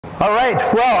All right,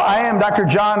 well, I am Dr.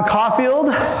 Jon Caulfield.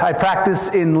 I practice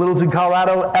in Littleton,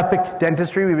 Colorado, Epic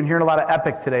Dentistry. We've been hearing a lot of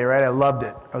Epic today, right? I loved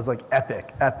it. I was like,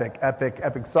 epic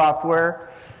software.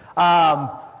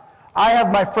 I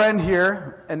have my friend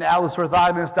here, an Atlas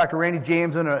orthodontist, Dr. Randy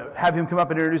James. I'm going to have him come up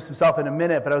and introduce himself in a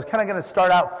minute, but I was kind of going to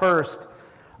start out first.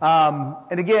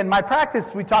 And again, my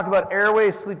practice, we talk about Airway,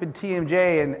 Sleep, and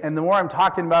TMJ, and the more I'm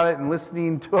talking about it and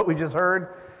listening to what we just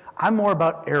heard, I'm more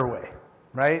about Airway,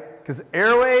 right? Because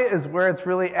Airway is where it's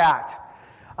really at.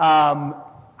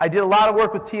 I did a lot of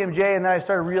work with TMJ, and then I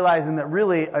started realizing that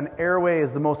really an airway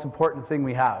is the most important thing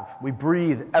we have. We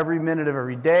breathe every minute of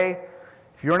every day.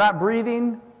 If you're not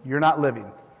breathing, you're not living.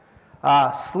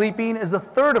 Sleeping is a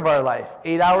third of our life,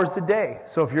 8 hours a day.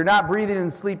 So if you're not breathing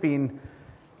and sleeping,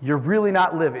 you're really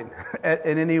not living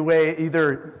in any way,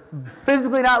 either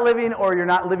physically not living or you're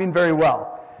not living very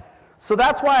well. So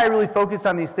that's why I really focus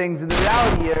on these things. And the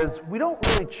reality is we don't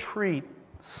really treat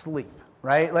sleep,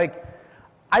 right? Like,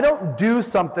 I don't do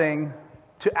something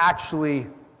to actually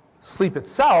sleep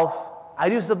itself. I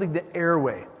do something to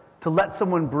airway, to let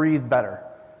someone breathe better,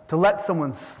 to let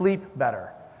someone sleep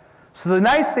better. So the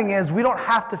nice thing is we don't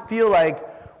have to feel like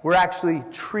we're actually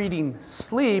treating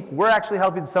sleep. We're actually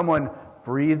helping someone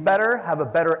breathe better, have a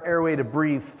better airway to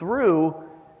breathe through,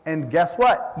 and guess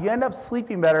what? You end up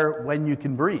sleeping better when you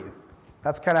can breathe.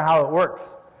 That's kind of how it works.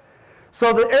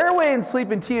 So the airway and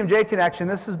sleep and TMJ connection,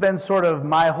 this has been sort of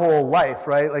my whole life,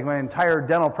 right? Like my entire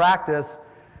dental practice.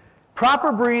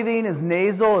 Proper breathing is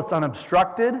nasal, it's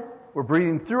unobstructed. We're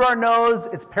breathing through our nose,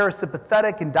 it's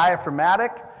parasympathetic and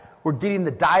diaphragmatic. We're getting the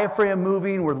diaphragm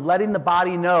moving, we're letting the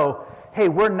body know, hey,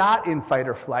 we're not in fight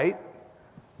or flight.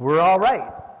 We're all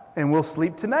right, and we'll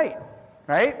sleep tonight,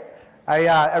 right?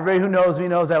 Everybody who knows me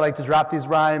knows I like to drop these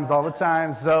rhymes all the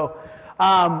time. So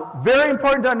very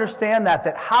important to understand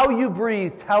that how you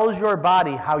breathe tells your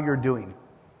body how you're doing.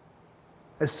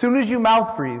 As soon as you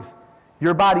mouth breathe,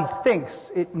 your body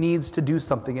thinks it needs to do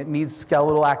something. It needs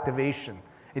skeletal activation.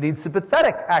 It needs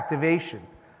sympathetic activation.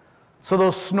 So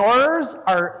those snorers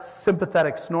are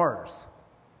sympathetic snorers,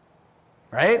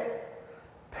 right?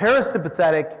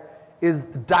 Parasympathetic is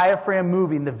the diaphragm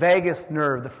moving, the vagus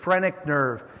nerve, the phrenic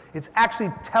nerve. It's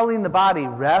actually telling the body,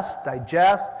 rest,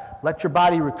 digest, let your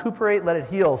body recuperate, let it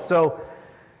heal. So,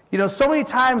 you know, so many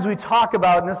times we talk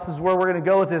about, and this is where we're going to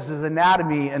go with this, is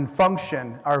anatomy and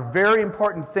function are very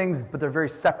important things, but they're very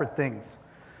separate things.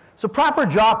 So proper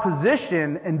jaw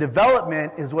position and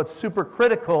development is what's super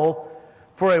critical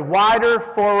for a wider,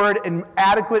 forward, and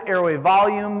adequate airway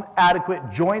volume,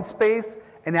 adequate joint space,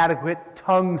 and adequate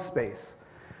tongue space.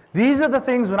 These are the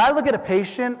things, when I look at a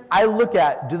patient, I look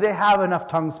at, do they have enough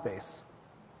tongue space?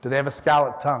 Do they have a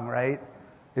scalloped tongue, right?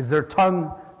 Is their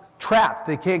tongue trapped?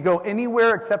 They can't go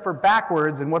anywhere except for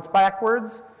backwards, and what's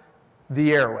backwards?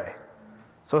 The airway.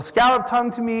 So a scalloped tongue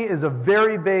to me is a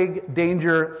very big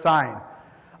danger sign.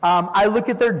 I look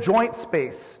at their joint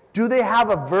space. Do they have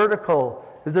a vertical?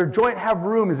 Does their joint have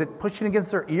room? Is it pushing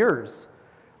against their ears?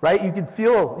 Right? You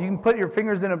can put your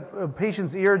fingers in a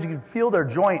patient's ears, you can feel their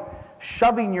joint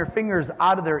shoving your fingers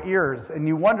out of their ears, and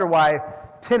you wonder why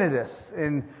tinnitus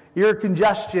and ear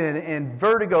congestion and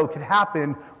vertigo can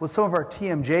happen with some of our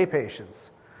TMJ patients.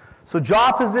 So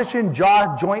jaw position,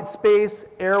 jaw joint space,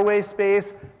 airway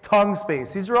space, tongue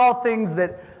space. These are all things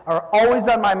that are always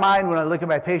on my mind when I look at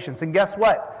my patients. And guess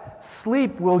what?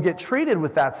 Sleep will get treated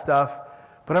with that stuff,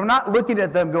 but I'm not looking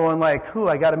at them going like,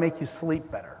 I got to make you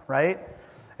sleep better, right?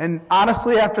 And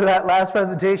honestly, after that last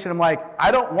presentation, I'm like,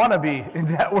 I don't want to be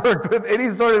in that work with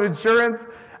any sort of insurance.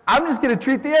 I'm just going to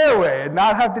treat the airway and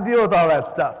not have to deal with all that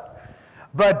stuff.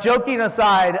 But joking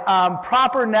aside,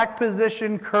 proper neck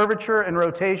position, curvature, and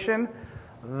rotation,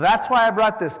 that's why I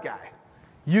brought this guy.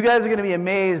 You guys are going to be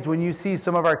amazed when you see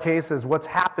some of our cases, what's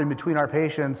happened between our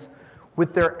patients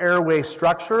with their airway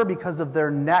structure because of their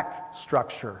neck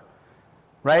structure,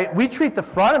 right? We treat the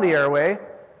front of the airway,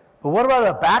 but what about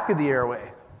the back of the airway?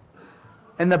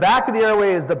 And the back of the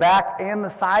airway is the back and the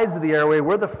sides of the airway.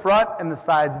 We're the front and the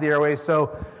sides of the airway.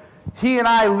 So he and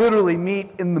I literally meet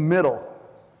in the middle.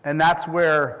 And that's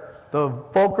where the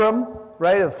fulcrum,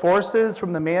 right, of forces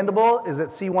from the mandible is at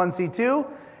C1, C2.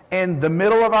 And the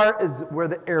middle of is where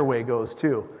the airway goes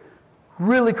to.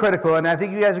 Really critical. And I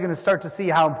think you guys are going to start to see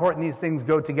how important these things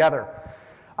go together.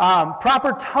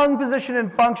 Proper tongue position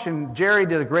and function. Jerry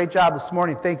did a great job this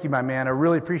morning. Thank you, my man. I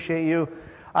really appreciate you.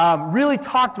 Really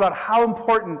talked about how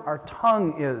important our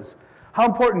tongue is, how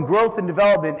important growth and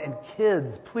development, and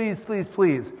kids, please, please,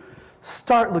 please,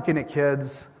 start looking at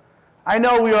kids. I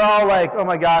know we are all like, oh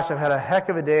my gosh, I've had a heck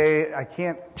of a day, I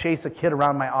can't chase a kid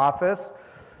around my office,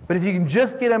 but if you can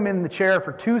just get them in the chair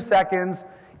for 2 seconds,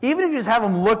 Even if you just have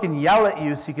them look and yell at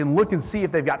you so you can look and see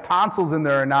if they've got tonsils in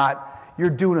there or not, you're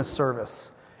doing a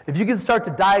service. If you can start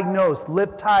to diagnose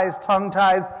lip ties, tongue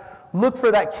ties, look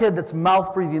for that kid that's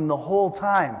mouth breathing the whole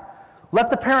time. Let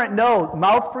the parent know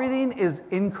mouth breathing is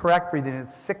incorrect breathing.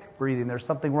 It's sick breathing. There's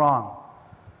something wrong.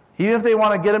 Even if they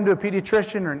want to get them to a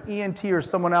pediatrician or an ENT or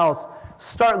someone else,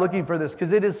 start looking for this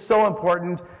because it is so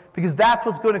important because that's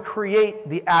what's going to create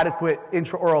the adequate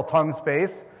intraoral tongue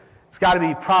space. It's got to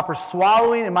be proper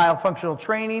swallowing and myofunctional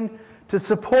training to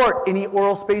support any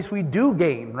oral space we do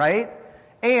gain, right?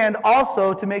 And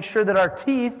also to make sure that our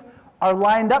teeth are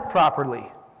lined up properly.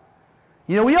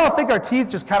 You know, we all think our teeth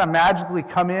just kind of magically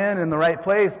come in the right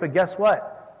place, but guess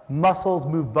what? Muscles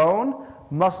move bone,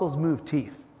 muscles move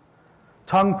teeth.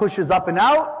 Tongue pushes up and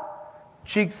out,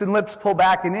 cheeks and lips pull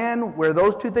back and in. Where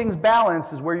those two things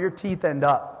balance is where your teeth end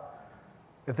up.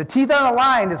 If the teeth aren't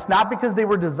aligned, it's not because they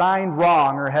were designed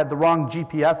wrong or had the wrong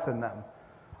GPS in them.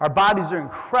 Our bodies are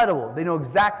incredible. They know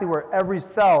exactly where every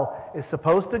cell is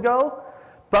supposed to go,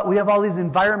 but we have all these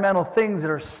environmental things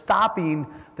that are stopping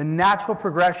the natural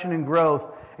progression and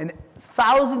growth. And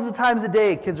thousands of times a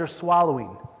day, kids are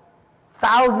swallowing.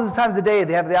 Thousands of times a day,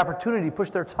 they have the opportunity to push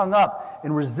their tongue up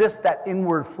and resist that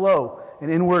inward flow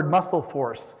and inward muscle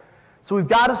force. So we've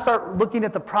got to start looking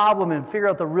at the problem and figure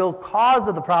out the real cause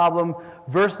of the problem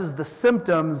versus the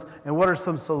symptoms and what are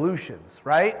some solutions,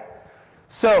 right?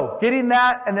 So getting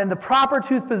that and then the proper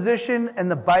tooth position and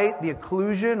the bite, the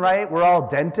occlusion, right? We're all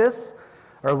dentists,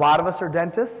 or a lot of us are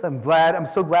dentists. I'm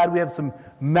so glad we have some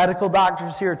medical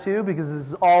doctors here too because this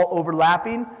is all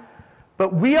overlapping.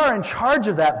 But we are in charge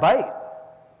of that bite.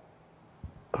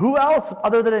 Who else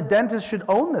other than a dentist should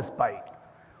own this bite?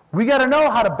 We got to know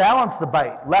how to balance the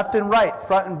bite, left and right,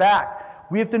 front and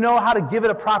back. We have to know how to give it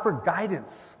a proper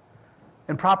guidance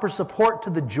and proper support to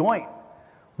the joint.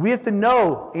 We have to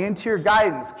know anterior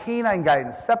guidance, canine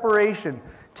guidance, separation,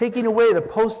 taking away the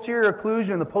posterior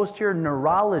occlusion and the posterior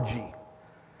neurology.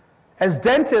 As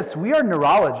dentists, we are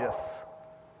neurologists.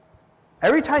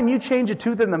 Every time you change a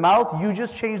tooth in the mouth, you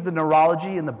just change the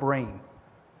neurology in the brain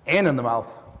and in the mouth.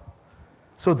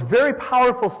 So it's very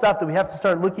powerful stuff that we have to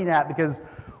start looking at because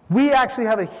we actually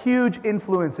have a huge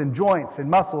influence in joints and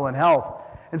muscle and health.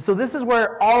 And so this is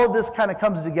where all of this kind of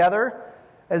comes together.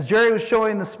 As Jerry was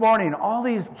showing this morning, all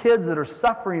these kids that are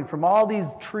suffering from all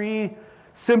these tree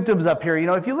symptoms up here. You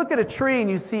know, if you look at a tree and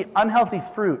you see unhealthy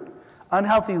fruit,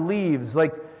 unhealthy leaves,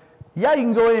 like, yeah, you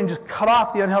can go in and just cut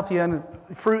off the unhealthy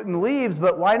fruit and leaves,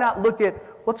 but why not look at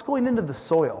what's going into the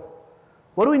soil?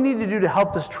 What do we need to do to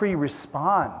help this tree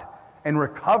respond and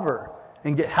recover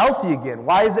and get healthy again?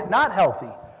 Why is it not healthy?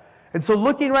 And so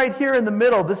looking right here in the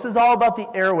middle, this is all about the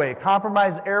airway,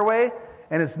 compromised airway,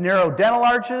 and it's narrow dental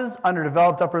arches,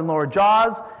 underdeveloped upper and lower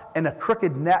jaws, and a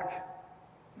crooked neck.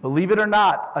 Believe it or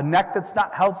not, a neck that's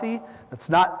not healthy, that's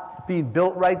not being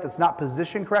built right, that's not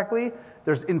positioned correctly,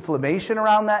 there's inflammation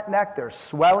around that neck, there's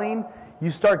swelling. You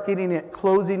start getting it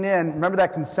closing in. Remember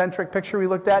that concentric picture we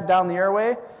looked at down the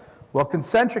airway? Well,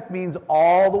 concentric means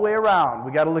all the way around.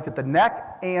 We got to look at the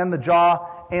neck and the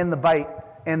jaw and the bite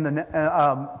and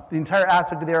the entire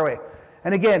aspect of the airway.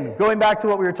 And again, going back to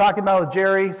what we were talking about with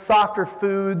Jerry, softer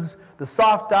foods, the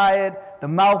soft diet, the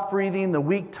mouth breathing, the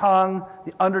weak tongue,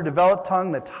 the underdeveloped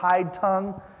tongue, the tied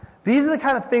tongue. These are the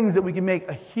kind of things that we can make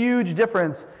a huge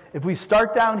difference if we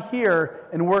start down here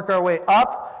and work our way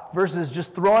up versus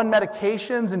just throwing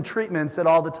medications and treatments at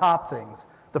all the top things,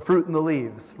 the fruit and the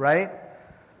leaves, right?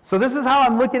 So this is how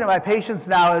I'm looking at my patients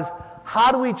now is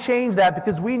how do we change that?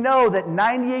 Because we know that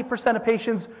 98% of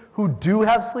patients who do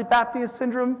have sleep apnea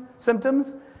syndrome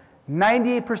symptoms,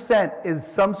 98% is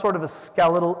some sort of a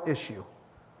skeletal issue.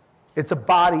 It's a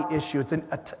body issue. It's an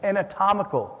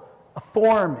anatomical, a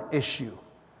form issue.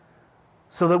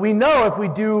 So that we know if we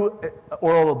do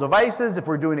oral devices, if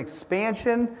we're doing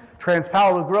expansion,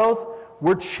 transpalatal growth,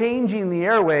 we're changing the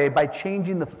airway by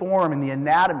changing the form and the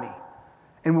anatomy.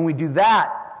 And when we do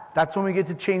that, that's when we get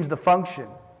to change the function.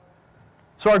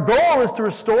 So our goal is to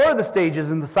restore the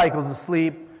stages and the cycles of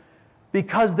sleep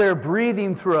because they're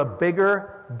breathing through a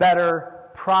bigger, better,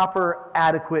 proper,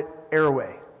 adequate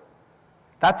airway.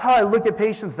 That's how I look at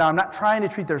patients now. I'm not trying to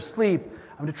treat their sleep.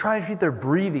 I'm just trying to treat their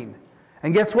breathing.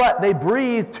 And guess what? They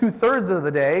breathe 2/3 of the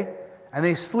day, and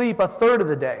they sleep 1/3 of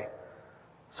the day.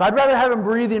 So I'd rather have them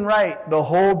breathing right the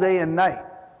whole day and night.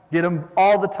 Get them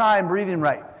all the time breathing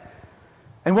right.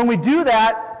 And when we do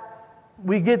that,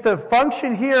 we get the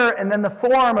function here and then the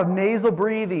form of nasal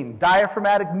breathing,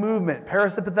 diaphragmatic movement,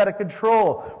 parasympathetic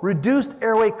control, reduced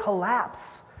airway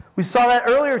collapse. We saw that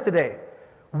earlier today.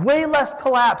 Way less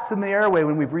collapse in the airway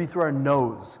when we breathe through our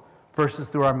nose versus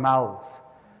through our mouths.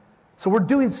 So we're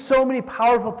doing so many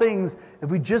powerful things.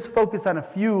 If we just focus on a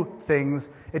few things,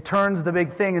 it turns the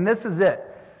big thing. And this is it.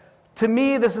 To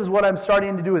me, this is what I'm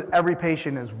starting to do with every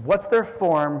patient is what's their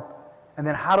form, and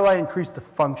then how do I increase the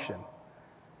function?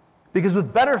 Because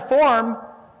with better form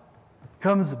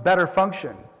comes better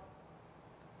function.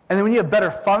 And then when you have better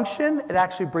function, it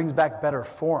actually brings back better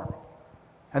form.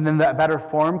 And then that better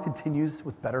form continues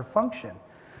with better function.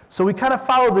 So we kind of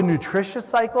follow the nutritious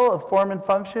cycle of form and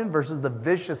function versus the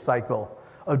vicious cycle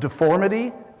of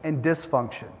deformity and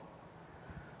dysfunction.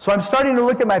 So I'm starting to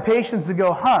look at my patients and go,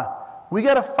 we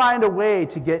got to find a way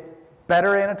to get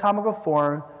better anatomical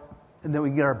form, and then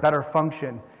we get our better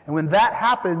function. And when that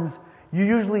happens, you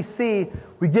usually see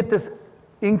we get this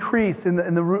increase in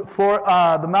the floor,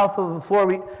 the mouth of the floor.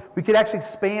 We could actually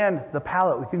expand the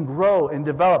palate. We can grow and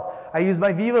develop. I use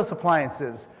my Vivos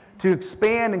appliances to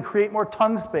expand and create more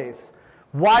tongue space,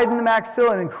 widen the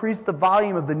maxilla and increase the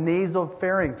volume of the nasal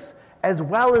pharynx as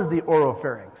well as the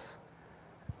oropharynx.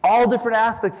 All different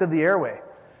aspects of the airway.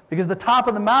 Because the top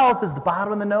of the mouth is the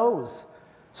bottom of the nose.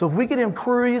 So if we can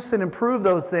increase and improve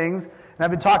those things, and I've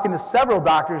been talking to several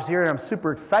doctors here, and I'm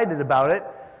super excited about it,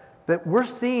 that we're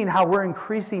seeing how we're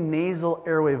increasing nasal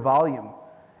airway volume.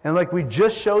 And like we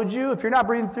just showed you, if you're not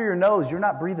breathing through your nose, you're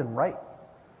not breathing right.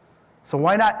 So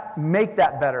why not make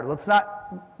that better? Let's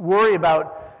not worry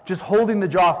about just holding the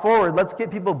jaw forward. Let's get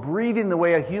people breathing the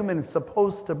way a human is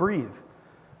supposed to breathe.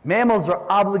 Mammals are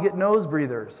obligate nose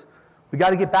breathers. We got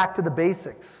to get back to the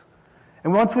basics.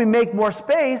 And once we make more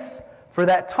space for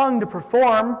that tongue to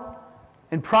perform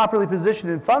and properly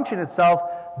position and function itself,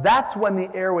 that's when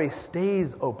the airway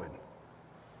stays open.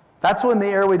 That's when the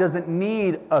airway doesn't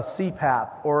need a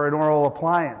CPAP or an oral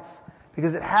appliance,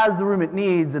 because it has the room it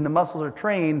needs and the muscles are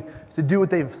trained to do what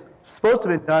they've supposed to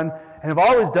have been done and have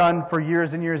always done for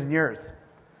years and years and years.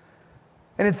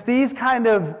 And it's these kind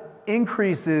of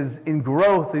increases in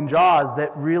growth in jaws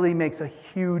that really makes a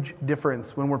huge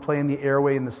difference when we're playing the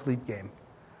airway in the sleep game.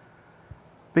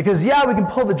 Because yeah, we can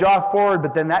pull the jaw forward,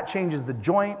 but then that changes the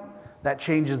joint, that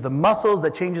changes the muscles,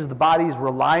 that changes the body's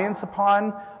reliance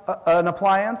upon an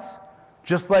appliance.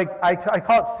 Just like I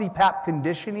call it CPAP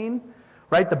conditioning,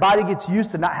 right? The body gets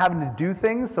used to not having to do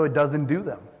things, so it doesn't do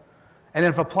them. And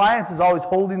if appliance is always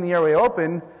holding the airway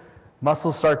open,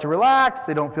 muscles start to relax,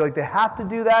 they don't feel like they have to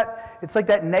do that. It's like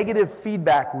that negative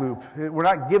feedback loop. We're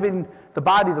not giving the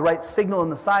body the right signal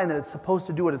and the sign that it's supposed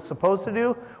to do what it's supposed to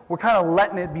do. We're kind of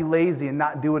letting it be lazy and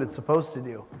not do what it's supposed to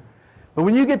do. But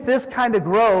when you get this kind of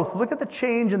growth, look at the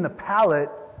change in the palate.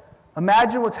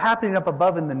 Imagine what's happening up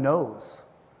above in the nose.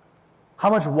 How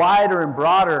much wider and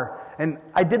broader. And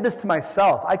I did this to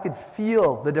myself. I could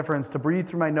feel the difference to breathe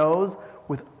through my nose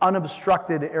with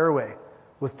unobstructed airway,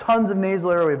 with tons of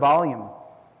nasal airway volume.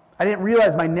 I didn't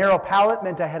realize my narrow palate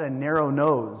meant I had a narrow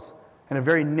nose and a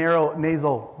very narrow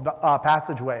nasal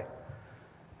passageway.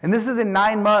 And this is in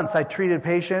 9 months. I treated a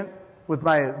patient with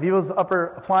my Vivos upper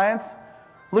appliance.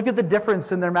 Look at the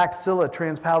difference in their maxilla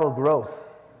transpalatal growth.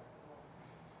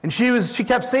 And she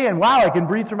kept saying, wow, I can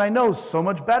breathe through my nose so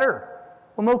much better.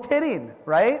 Well, no kidding,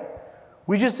 right?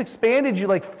 We just expanded you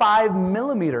like 5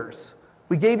 millimeters.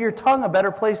 We gave your tongue a better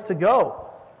place to go.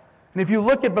 And if you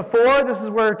look at before, this is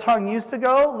where her tongue used to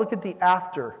go. Look at the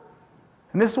after.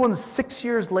 And this one's 6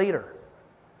 years later.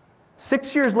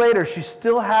 6 years later, she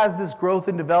still has this growth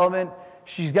and development.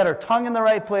 She's got her tongue in the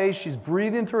right place. She's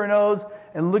breathing through her nose.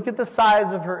 And look at the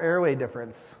size of her airway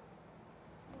difference.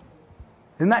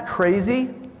 Isn't that crazy?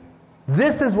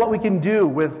 This is what we can do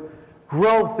with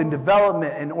growth and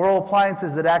development and oral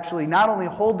appliances that actually not only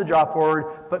hold the jaw forward,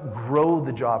 but grow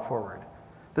the jaw forward.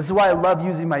 This is why I love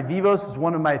using my Vivos. It's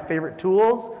one of my favorite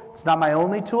tools. It's not my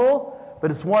only tool,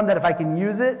 but it's one that if I can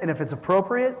use it and if it's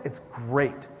appropriate, it's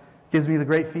great. It gives me the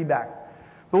great feedback.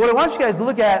 But what I want you guys to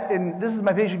look at, and this is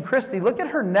my patient Christy, look at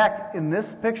her neck in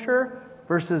this picture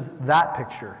versus that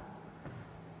picture.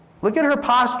 Look at her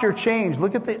posture change.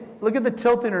 Look at the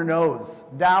tilt in her nose,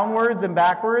 downwards and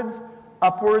backwards,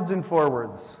 upwards and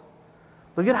forwards.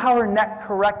 Look at how her neck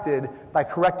corrected by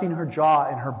correcting her jaw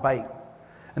and her bite.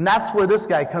 And that's where this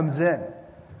guy comes in.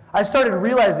 I started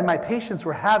realizing my patients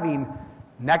were having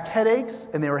neck headaches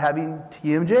and they were having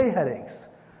TMJ headaches.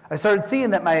 I started seeing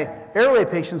that my airway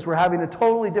patients were having a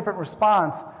totally different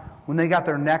response when they got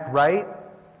their neck right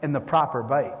and the proper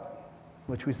bite,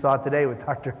 which we saw today with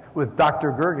Dr.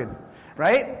 Gergen,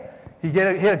 right? He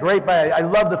had a great bite. I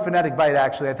love the phonetic bite,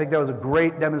 actually. I think that was a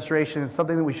great demonstration. It's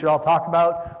something that we should all talk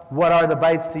about. What are the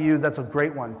bites to use? That's a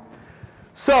great one.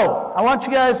 So I want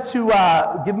you guys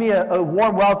to give me a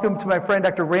warm welcome to my friend,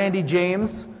 Dr. Randy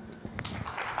James.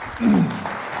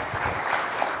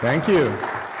 Thank you.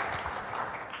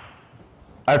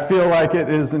 I feel like it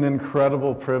is an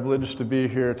incredible privilege to be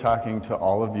here talking to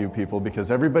all of you people,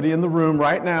 because everybody in the room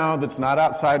right now that's not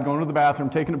outside going to the bathroom,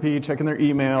 taking a pee, checking their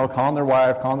email, calling their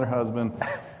wife, calling their husband,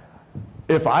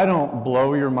 if I don't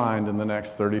blow your mind in the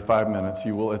next 35 minutes,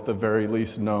 you will at the very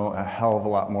least know a hell of a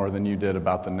lot more than you did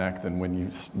about the neck than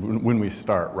when we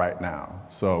start right now.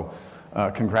 So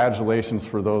congratulations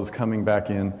for those coming back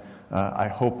in. I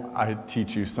hope I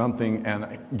teach you something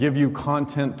and give you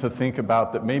content to think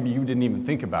about that maybe you didn't even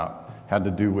think about had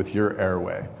to do with your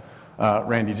airway.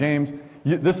 Randy James,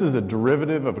 this is a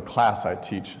derivative of a class I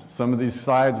teach. Some of these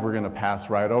slides we're going to pass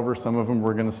right over. Some of them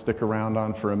we're going to stick around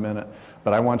on for a minute.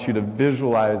 But I want you to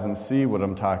visualize and see what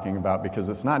I'm talking about, because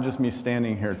it's not just me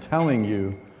standing here telling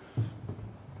you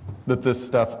that this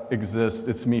stuff exists,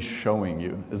 it's me showing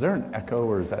you. Is there an echo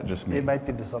or is that just me? It might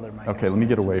be this other mic. Okay, let me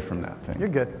get away from that thing. You're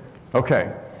good.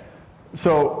 Okay,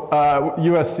 so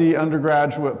USC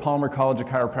undergraduate, Palmer College of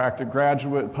Chiropractic,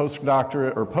 graduate,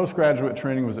 postdoctorate or postgraduate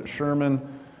training was at Sherman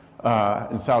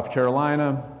in South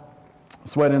Carolina,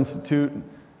 Sweat Institute,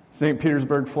 St.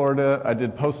 Petersburg, Florida. I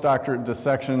did postdoctorate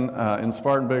dissection in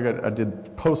Spartanburg. I did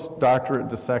postdoctorate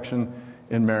dissection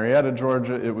in Marietta,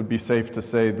 Georgia. It would be safe to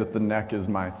say that the neck is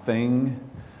my thing.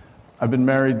 I've been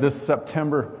married this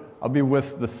September. I'll be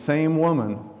with the same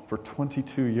woman for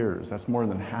 22 years. That's more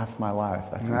than half my life.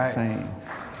 That's nice. Insane.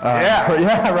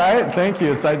 Yeah, right? Thank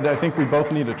you. I think we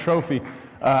both need a trophy.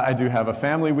 I do have a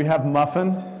family. We have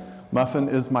Muffin. Muffin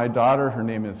is my daughter. Her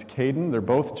name is Caden. They're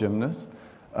both gymnasts.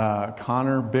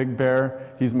 Connor, Big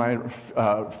Bear, he's my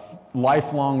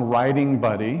lifelong riding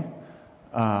buddy.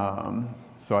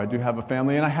 So I do have a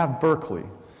family, and I have Berkeley.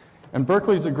 And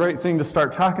Berkeley's a great thing to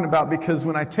start talking about, because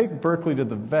when I take Berkeley to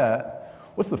the vet,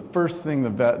 what's the first thing the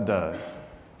vet does?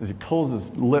 Is he pulls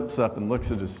his lips up and looks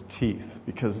at his teeth,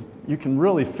 because you can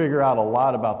really figure out a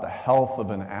lot about the health of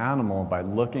an animal by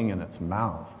looking in its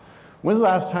mouth. When's the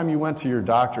last time you went to your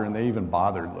doctor and they even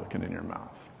bothered looking in your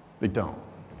mouth? They don't,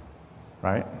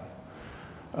 right?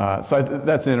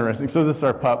 That's interesting. So this is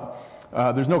our pup.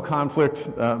 There's no conflict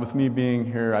with me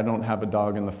being here. I don't have a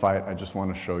dog in the fight. I just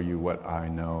want to show you what I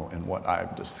know and what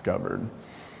I've discovered.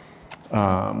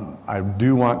 I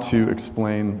do want to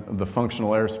explain the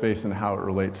functional airspace and how it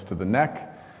relates to the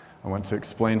neck. I want to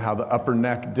explain how the upper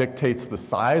neck dictates the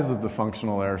size of the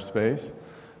functional airspace.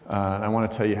 And I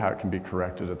want to tell you how it can be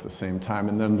corrected at the same time.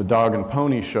 And then the dog and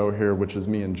pony show here, which is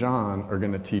me and John, are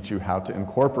going to teach you how to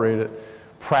incorporate it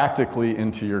practically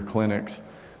into your clinics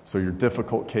so your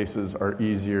difficult cases are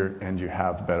easier and you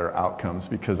have better outcomes.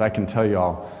 Because I can tell you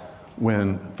all,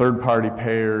 when third-party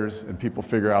payers and people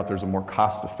figure out there's a more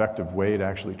cost-effective way to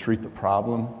actually treat the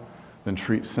problem than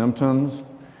treat symptoms,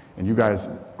 and you guys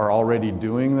are already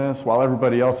doing this, while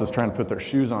everybody else is trying to put their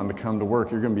shoes on to come to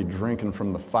work, you're going to be drinking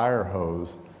from the fire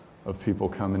hose of people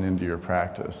coming into your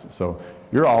practice. So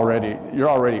you're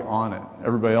already on it.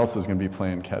 Everybody else is going to be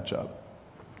playing catch-up.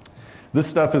 This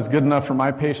stuff is good enough for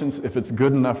my patients. If it's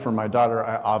good enough for my daughter,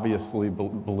 I obviously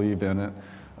believe in it.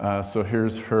 So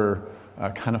here's her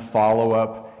kind of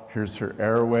follow-up. Here's her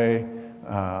airway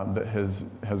that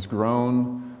has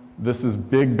grown. This is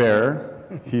Big Bear.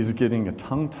 He's getting a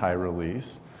tongue tie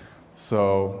release.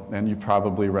 So, and you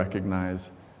probably recognize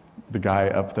the guy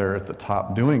up there at the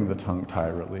top doing the tongue tie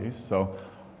release. So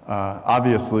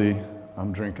obviously,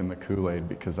 I'm drinking the Kool-Aid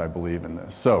because I believe in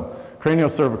this. So,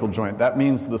 craniocervical joint, that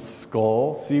means the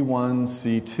skull, C1,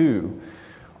 C2.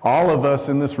 All of us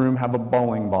in this room have a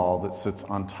bowling ball that sits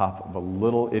on top of a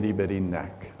little itty-bitty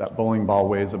neck. That bowling ball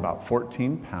weighs about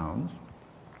 14 pounds.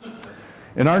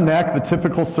 In our neck, the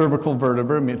typical cervical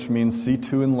vertebra, which means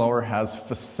C2 and lower, has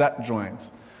facet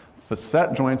joints.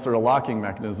 Facet joints are a locking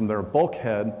mechanism. They're a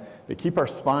bulkhead. They keep our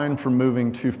spine from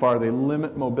moving too far. They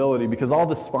limit mobility because all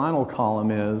the spinal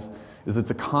column is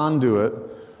it's a conduit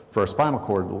for our spinal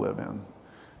cord to live in.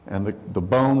 And the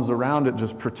bones around it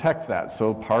just protect that.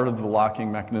 So part of the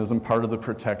locking mechanism, part of the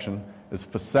protection is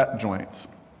facet joints.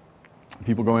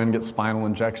 People go in and get spinal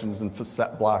injections and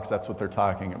facet blocks. That's what they're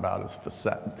talking about, is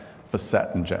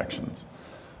facet injections.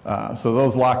 So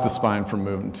those lock the spine from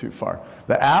moving too far.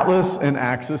 The atlas and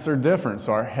axis are different.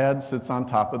 So our head sits on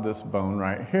top of this bone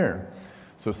right here.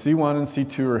 So C1 and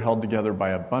C2 are held together by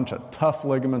a bunch of tough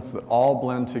ligaments that all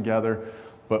blend together.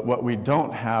 But what we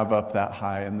don't have up that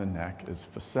high in the neck is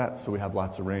facets, so we have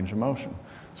lots of range of motion.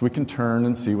 So we can turn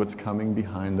and see what's coming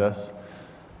behind us.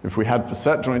 If we had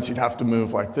facet joints, you'd have to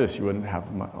move like this. You wouldn't have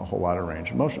a whole lot of range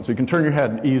of motion. So you can turn your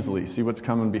head easily, see what's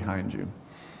coming behind you.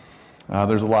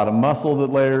 There's a lot of muscle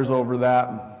that layers over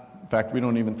that. In fact, we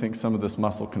don't even think some of this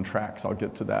muscle contracts. I'll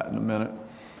get to that in a minute.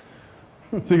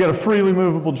 So you got a freely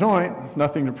movable joint,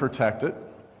 nothing to protect it,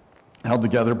 held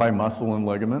together by muscle and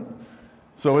ligament.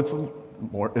 So it's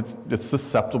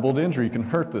susceptible to injury. You can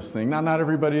hurt this thing. Now, not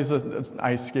everybody's an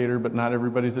ice skater, but not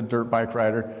everybody's a dirt bike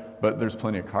rider, but there's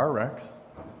plenty of car wrecks.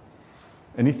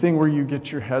 Anything where you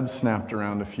get your head snapped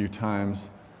around a few times,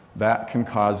 that can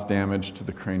cause damage to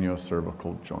the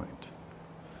craniocervical joint.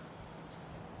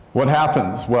 What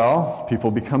happens? Well,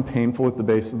 people become painful at the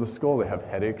base of the skull. They have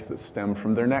headaches that stem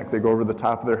from their neck. They go over the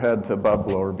top of their head to above,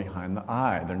 below, or behind the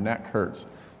eye. Their neck hurts.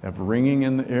 They have ringing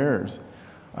in the ears.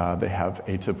 They have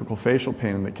atypical facial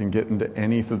pain that can get into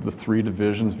any of the three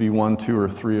divisions, V1, 2, or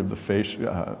 3 of the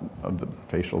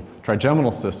facial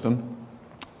trigeminal system.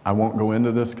 I won't go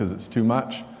into this because it's too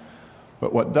much.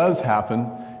 But what does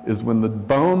happen is when the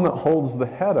bone that holds the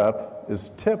head up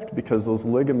is tipped because those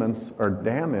ligaments are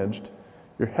damaged,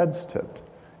 your head's tipped.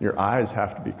 Your eyes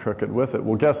have to be crooked with it.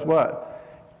 Well, guess what?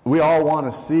 We all want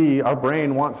to see, our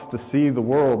brain wants to see the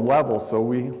world level, so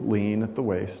we lean at the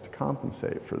waist to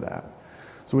compensate for that.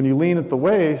 So when you lean at the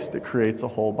waist, it creates a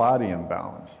whole body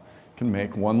imbalance. It can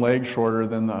make one leg shorter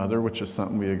than the other, which is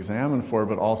something we examine for,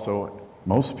 but also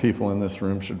most people in this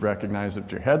room should recognize if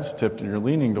your head's tipped and you're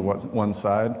leaning to one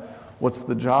side, what's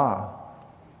the jaw?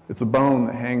 It's a bone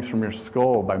that hangs from your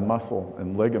skull by muscle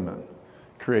and ligament.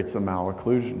 It creates a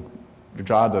malocclusion. Your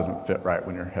jaw doesn't fit right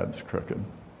when your head's crooked.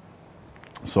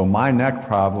 So my neck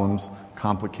problems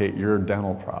complicate your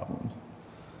dental problems.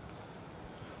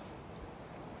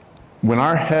 When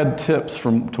our head tips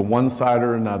to one side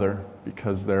or another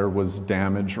because there was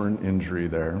damage or an injury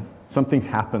there, something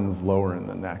happens lower in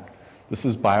the neck. This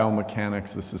is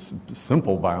biomechanics. This is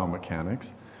simple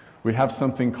biomechanics. We have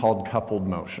something called coupled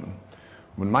motion.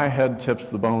 When my head tips,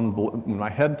 the bones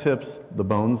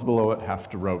below it have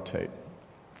to rotate.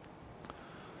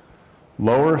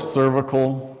 Lower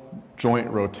cervical joint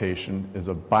rotation is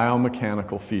a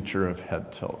biomechanical feature of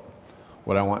head tilt.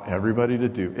 What I want everybody to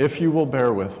do, if you will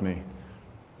bear with me,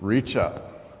 reach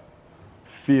up,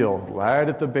 feel right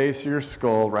at the base of your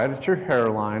skull, right at your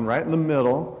hairline, right in the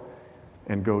middle,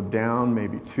 and go down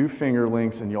maybe 2 finger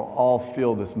lengths, and you'll all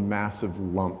feel this massive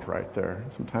lump right there.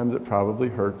 Sometimes it probably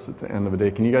hurts at the end of the day.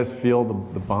 Can you guys feel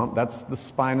the bump? That's the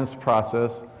spinous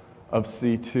process of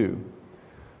C2.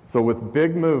 So with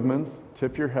big movements,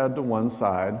 tip your head to one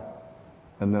side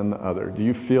and then the other. Do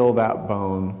you feel that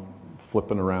bone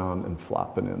flipping around and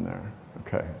flopping in there?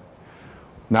 Okay.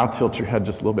 Now tilt your head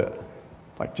just a little bit,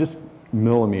 like just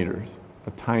millimeters,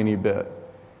 a tiny bit.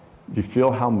 Do you feel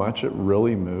how much it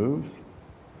really moves?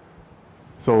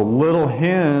 So a little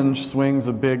hinge swings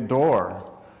a big door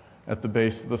at the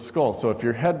base of the skull. So if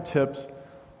your head tips,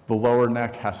 the lower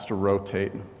neck has to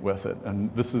rotate with it.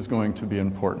 And this is going to be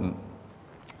important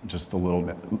just a little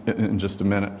bit, in just a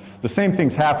minute. The same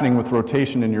thing's happening with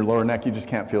rotation in your lower neck. You just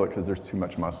can't feel it because there's too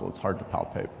much muscle. It's hard to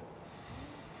palpate.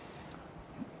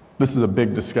 This is a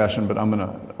big discussion, but I'm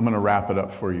gonna wrap it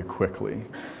up for you quickly.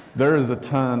 There is a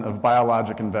ton of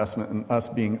biologic investment in us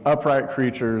being upright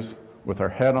creatures with our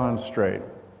head on straight.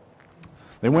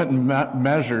 They went and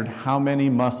measured how many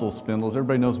muscle spindles.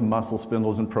 Everybody knows muscle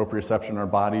spindles and proprioception in our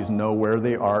bodies know where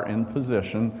they are in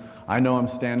position. I know I'm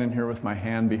standing here with my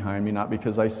hand behind me, not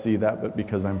because I see that, but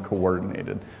because I'm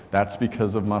coordinated. That's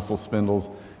because of muscle spindles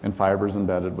and fibers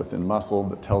embedded within muscle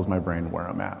that tells my brain where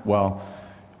I'm at. Well,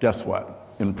 guess what?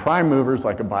 In prime movers,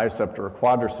 like a bicep or a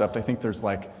quadricep, I think there's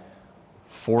like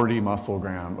 40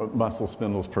 muscle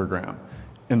spindles per gram.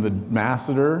 In the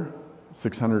masseter,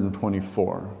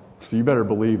 624. So you better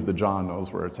believe the jaw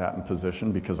knows where it's at in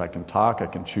position because I can talk, I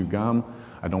can chew gum,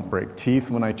 I don't break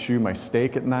teeth when I chew my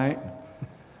steak at night.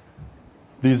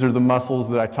 These are the muscles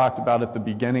that I talked about at the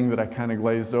beginning that I kind of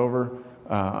glazed over.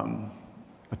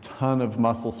 A ton of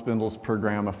muscle spindles per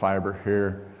gram of fiber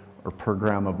here, or per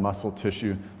gram of muscle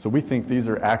tissue. So we think these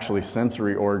are actually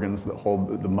sensory organs that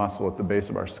hold the muscle at the base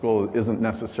of our skull. It isn't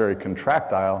necessarily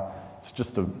contractile, it's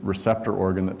just a receptor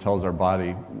organ that tells our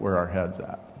body where our head's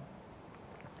at.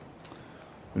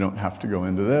 We don't have to go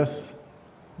into this.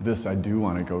 This I do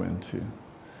want to go into.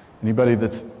 Anybody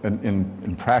that's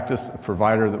in practice, a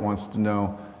provider that wants to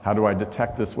know, how do I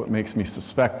detect this? What makes me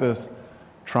suspect this?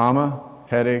 Trauma,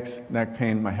 headaches, neck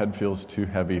pain. My head feels too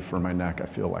heavy for my neck. I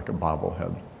feel like a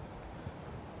bobblehead.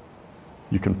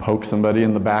 You can poke somebody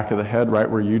in the back of the head right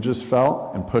where you just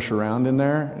felt and push around in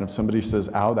there. And if somebody says,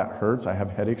 ow, that hurts, I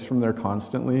have headaches from there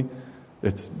constantly,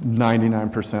 it's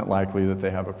 99% likely that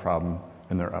they have a problem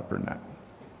in their upper neck.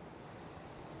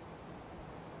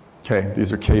 Okay,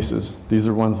 these are cases. These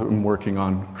are ones that I'm working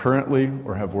on currently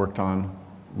or have worked on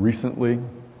recently.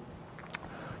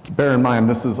 Bear in mind,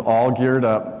 this is all geared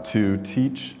up to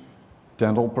teach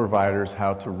dental providers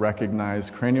how to recognize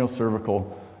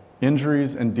craniocervical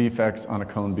injuries and defects on a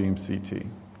cone beam CT.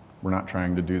 We're not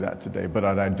trying to do that today. But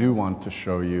what I do want to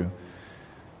show you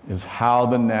is how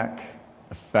the neck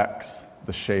affects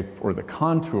the shape or the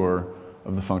contour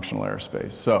of the functional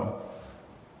airspace. So,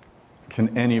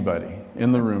 can anybody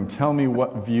in the room tell me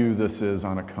what view this is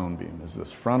on a cone beam? Is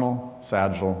this frontal,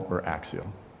 sagittal, or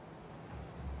axial?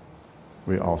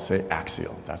 We all say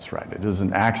axial. That's right. It is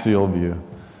an axial view.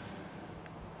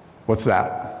 What's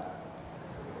that?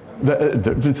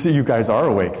 See, you guys are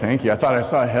awake. Thank you. I thought I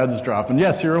saw heads dropping.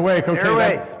 Yes, you're awake. Okay,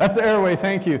 airway. That's the airway.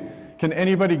 Thank you. Can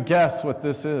anybody guess what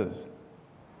this is?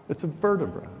 It's a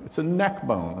vertebra. It's a neck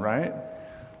bone, right?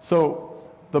 So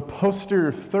the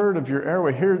posterior third of your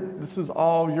airway here, this is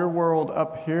all your world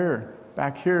up here.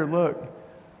 Back here, look.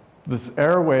 This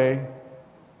airway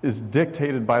is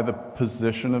dictated by the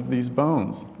position of these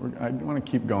bones. I want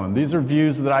to keep going. These are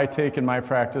views that I take in my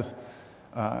practice.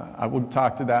 I will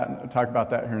talk about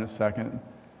that here in a second.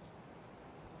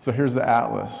 So here's the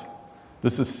atlas.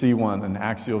 This is C1, an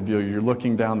axial view. You're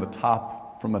looking down the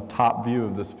top, from a top view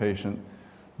of this patient.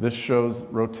 This shows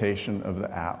rotation of the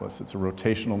atlas. It's a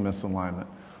rotational misalignment.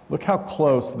 Look how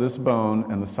close this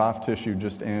bone and the soft tissue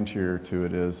just anterior to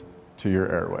it is to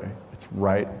your airway. It's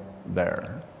right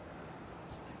there.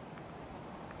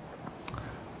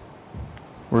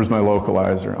 Where's my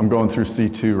localizer? I'm going through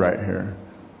C2 right here.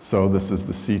 So this is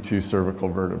the C2 cervical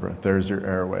vertebra. There's your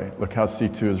airway. Look how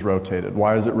C2 is rotated.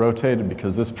 Why is it rotated?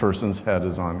 Because this person's head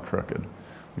is on crooked.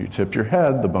 When you tip your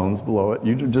head, the bones below it,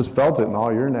 you just felt it in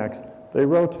all your necks, they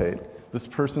rotate. This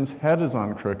person's head is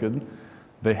on crooked.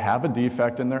 They have a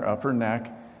defect in their upper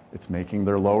neck. It's making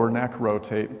their lower neck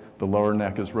rotate. The lower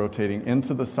neck is rotating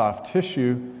into the soft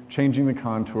tissue, changing the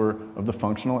contour of the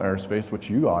functional airspace, which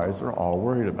you guys are all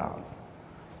worried about.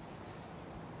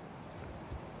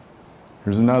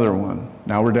 Here's another one.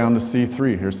 Now we're down to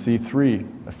C3. Here's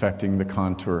C3 affecting the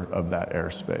contour of that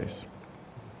airspace.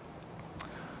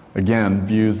 Again,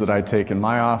 views that I take in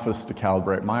my office to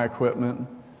calibrate my equipment.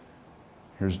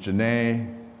 Here's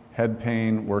Janae, head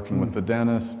pain, working with the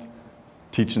dentist,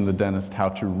 teaching the dentist how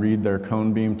to read their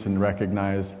cone beam to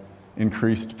recognize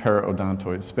increased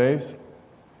periodontoid space.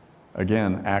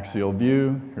 Again, axial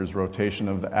view. Here's rotation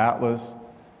of the atlas.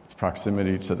 It's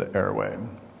proximity to the airway.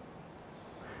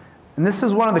 And this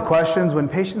is one of the questions when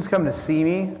patients come to see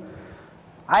me.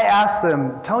 I ask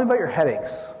them, tell me about your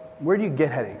headaches. Where do you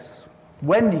get headaches?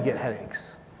 When do you get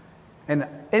headaches? And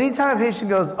anytime a patient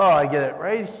goes, oh, I get it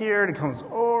right here, and it comes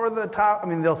over the top, I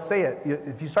mean, they'll say it.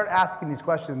 If you start asking these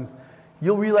questions,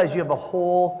 you'll realize you have a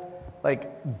whole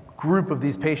group of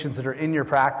these patients that are in your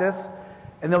practice,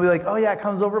 and they'll be like, oh yeah, it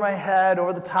comes over my head,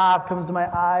 over the top, comes to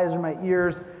my eyes or my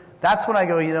ears. That's when I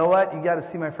go, you know what? You got to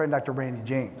see my friend Dr. Randy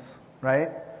James,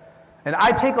 right? And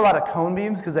I take a lot of cone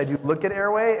beams because I do look at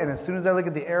airway, and as soon as I look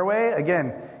at the airway,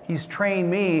 again, he's trained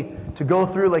me to go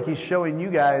through, like he's showing you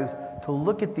guys, to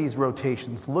look at these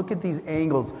rotations, look at these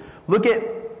angles, look at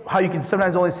how you can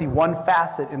sometimes only see one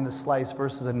facet in the slice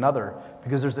versus another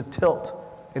because there's a tilt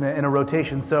in a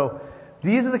rotation. So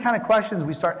these are the kind of questions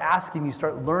we start asking, you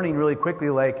start learning really quickly,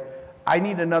 like, I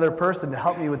need another person to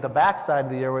help me with the back side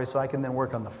of the airway so I can then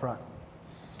work on the front.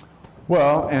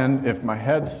 Well, and if my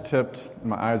head's tipped,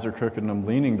 my eyes are crooked, and I'm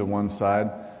leaning to one side,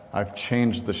 I've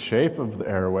changed the shape of the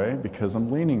airway because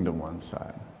I'm leaning to one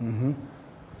side. Mm-hmm.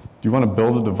 Do you want to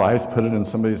build a device, put it in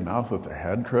somebody's mouth with their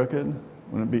head crooked?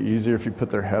 Wouldn't it be easier if you put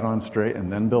their head on straight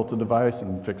and then built a device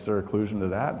and fixed their occlusion to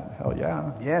that? Hell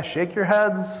yeah. Yeah, shake your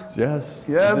heads. Yes.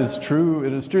 Yes. It is true.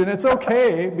 It is true. And it's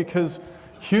okay because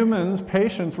humans,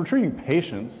 patients, we're treating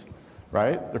patients,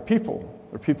 right? They're people.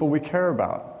 They're people we care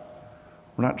about.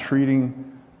 We're not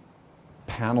treating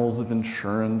panels of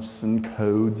insurance and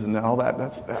codes and all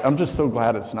that. I'm just so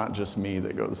glad it's not just me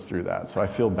that goes through that. So I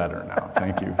feel better now.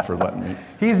 Thank you for letting me.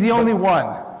 He's the only one.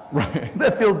 Right.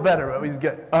 That feels better, but he's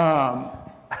good.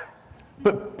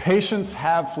 But patients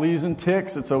have fleas and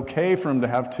ticks. It's okay for them to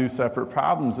have two separate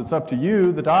problems. It's up to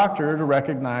you, the doctor, to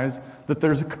recognize that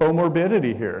there's a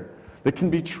comorbidity here that can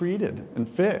be treated and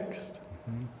fixed.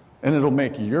 Mm-hmm. And it'll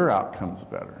make your outcomes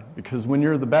better. Because when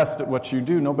you're the best at what you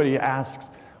do, nobody asks,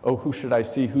 oh, who should I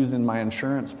see? Who's in my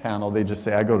insurance panel? They just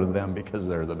say, I go to them because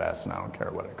they're the best and I don't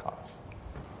care what it costs.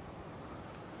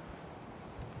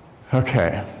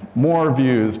 Okay, more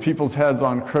views. People's heads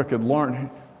on crooked. Lauren,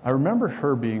 I remember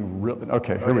her being really,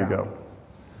 okay, here we go.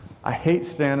 I hate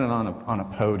standing on a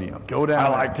podium. Go down. I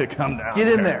like to come down. Get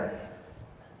in there.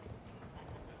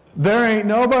 There ain't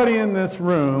nobody in this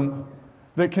room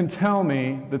that can tell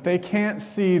me that they can't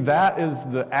see that is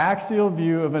the axial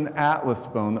view of an atlas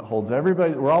bone that holds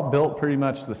everybody. We're all built pretty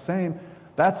much the same.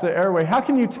 That's the airway. How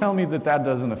can you tell me that that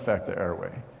doesn't affect the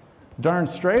airway? Darn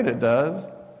straight it does.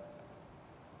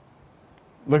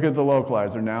 Look at the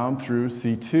localizer. Now I'm through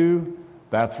C2.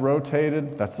 That's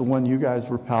rotated. That's the one you guys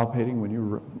were palpating when you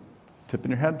were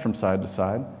tipping your head from side to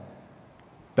side.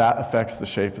 That affects the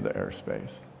shape of the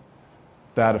airspace.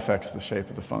 That affects the shape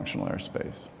of the functional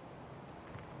airspace.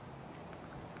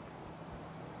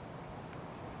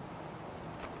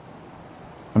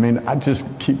 I mean, I just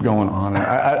keep going on.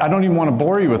 I don't even want to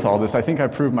bore you with all this. I think I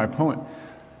proved my point.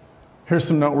 Here's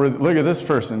some noteworthy. Look at this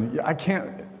person.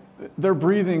 They're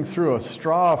breathing through a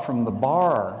straw from the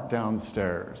bar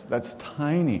downstairs. That's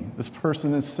tiny. This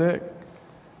person is sick.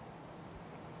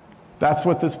 That's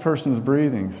what this person's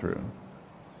breathing through.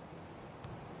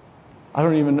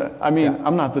 I'm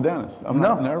not the dentist. I'm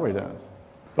not an airway dentist.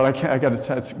 But I got to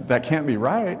tell you, that can't be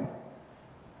right.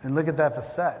 And look at that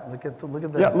facet. Look at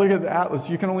the. Yeah, look at the atlas.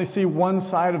 You can only see one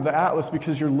side of the atlas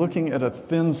because you're looking at a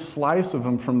thin slice of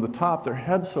them from the top. Their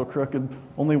head's so crooked,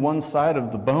 only one side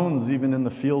of the bone's even in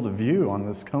the field of view on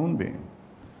this cone beam.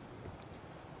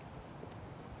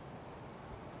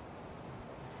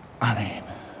 I mean,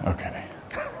 okay,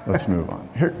 let's move on.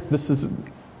 Here,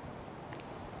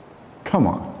 come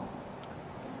on.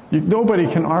 Nobody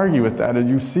can argue with that as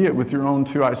you see it with your own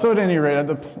two eyes. So at any rate,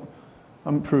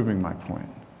 I'm proving my point.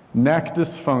 Neck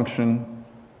dysfunction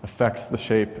affects the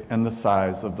shape and the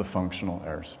size of the functional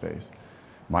airspace.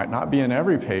 Might not be in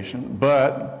every patient,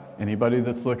 but anybody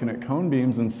that's looking at cone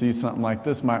beams and sees something like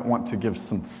this might want to give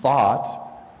some thought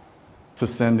to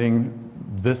sending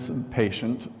this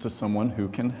patient to someone who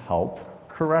can help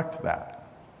correct that.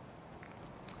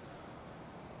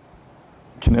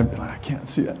 I can't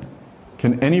see it.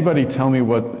 Can anybody tell me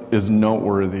what is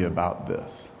noteworthy about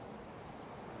this?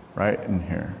 Right in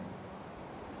here.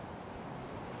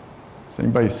 Does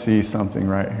anybody see something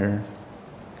right here?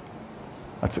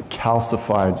 That's a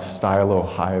calcified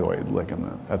stylohyoid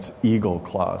ligament. That's eagle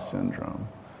claw syndrome.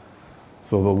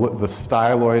 So the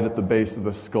styloid at the base of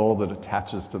the skull that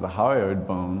attaches to the hyoid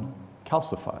bone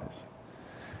calcifies.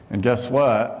 And guess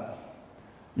what?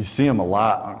 You see them a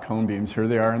lot on cone beams. Here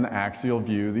they are in the axial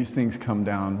view. These things come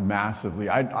down massively.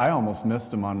 I almost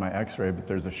missed them on my x-ray, but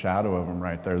there's a shadow of them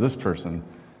right there. This person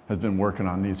has been working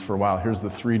on these for a while. Here's the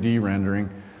 3D rendering.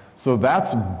 So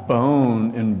that's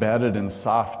bone embedded in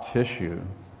soft tissue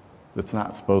that's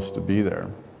not supposed to be there.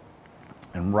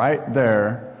 And right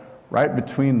there, right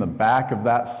between the back of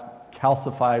that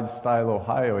calcified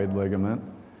stylohyoid ligament,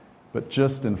 but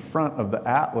just in front of the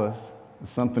atlas, is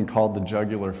something called the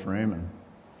jugular foramen.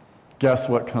 Guess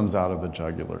what comes out of the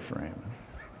jugular foramen,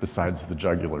 besides the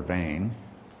jugular vein?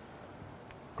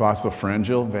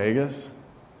 Glossopharyngeal vagus.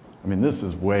 I mean, this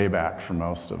is way back for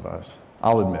most of us.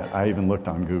 I'll admit, I even looked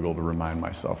on Google to remind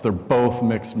myself. They're both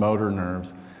mixed motor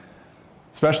nerves.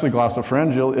 Especially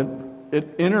glossopharyngeal,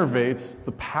 it innervates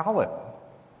the palate.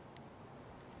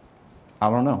 I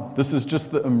don't know. This is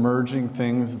just the emerging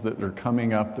things that are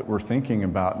coming up that we're thinking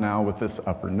about now with this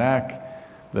upper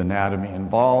neck, the anatomy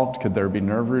involved. Could there be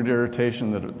nerve root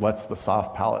irritation that lets the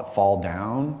soft palate fall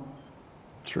down?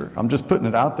 Sure. I'm just putting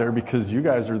it out there because you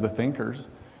guys are the thinkers.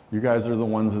 You guys are the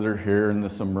ones that are here in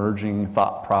this emerging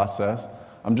thought process.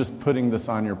 I'm just putting this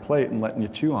on your plate and letting you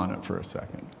chew on it for a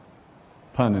second.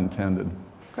 Pun intended.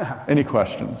 Any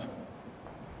questions?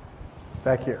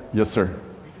 Back here. Yes, sir.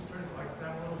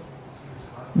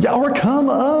 Yeah, or come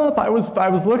up. I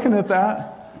was looking at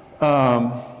that.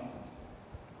 I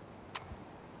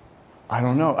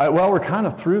don't know. Well, we're kind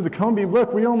of through the cone beam.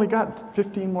 Look, we only got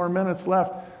 15 more minutes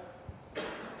left.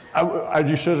 I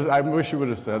wish you would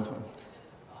have said something.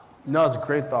 No, it's a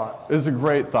great thought. It's a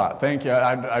great thought. Thank you.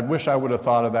 I wish I would have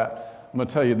thought of that. I'm going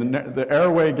to tell you, the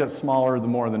airway gets smaller the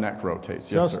more the neck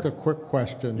rotates. Yes, Just sir. a quick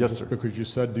question. Yes, sir. Because you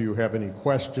said, do you have any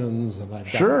questions? And I've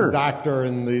got Sure. the doctor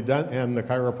and the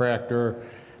chiropractor,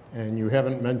 and you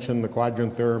haven't mentioned the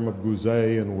quadrant theorem of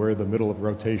Gouset and where the middle of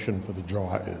rotation for the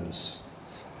jaw is.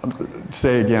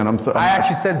 Say again. I'm sorry. I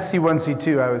actually said C1,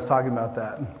 C2. I was talking about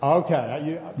that.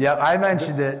 Okay. Yep, I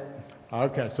mentioned it.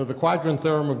 Okay, so the quadrant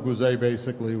theorem of Gouset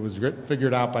basically was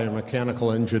figured out by a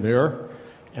mechanical engineer,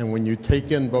 and when you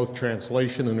take in both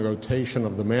translation and rotation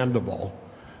of the mandible,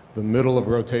 the middle of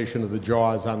rotation of the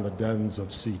jaw is on the dens of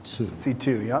C2.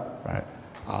 C2, yep.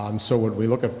 Right. So when we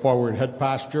look at forward head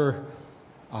posture,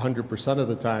 100% of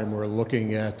the time we're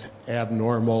looking at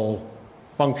abnormal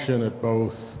function at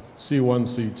both C1,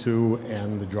 C2,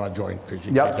 and the jaw joint.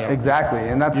 Yep, exactly.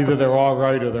 And that's either they're all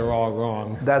right or they're all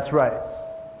wrong. That's right.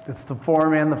 It's the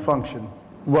form and the function.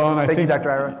 Well, and I think you,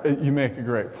 Dr. Ira. You make a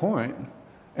great point.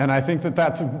 And I think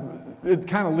it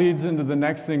kind of leads into the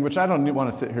next thing, which I don't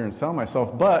want to sit here and sell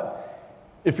myself, but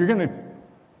if you're going to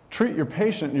treat your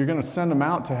patient, you're going to send them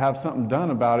out to have something done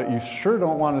about it. You sure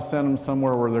don't want to send them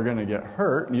somewhere where they're going to get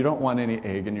hurt. And you don't want any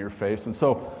egg in your face. And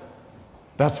so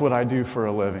that's what I do for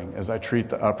a living, is I treat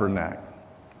the upper neck.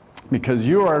 Because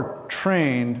you are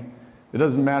trained, it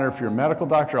doesn't matter if you're a medical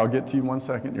doctor, I'll get to you in 1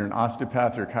 second, you're an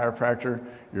osteopath, you're a chiropractor,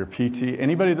 you're a PT,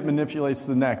 anybody that manipulates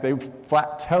the neck, they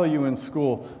flat tell you in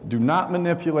school, do not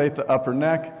manipulate the upper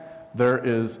neck. There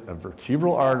is a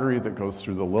vertebral artery that goes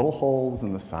through the little holes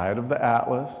in the side of the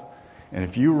atlas. And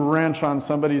if you wrench on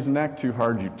somebody's neck too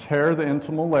hard, you tear the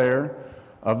intimal layer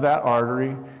of that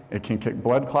artery. It can kick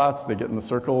blood clots. They get in the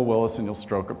circle of Willis, and you'll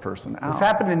stroke a person out. This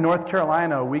happened in North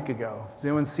Carolina a week ago. Does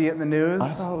anyone see it in the news? I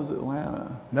thought it was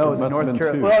Atlanta. No, it was must have North been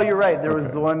Carolina. two. Well, you're right. There was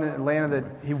the one in Atlanta that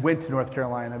he went to North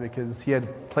Carolina because he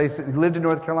had places. He lived in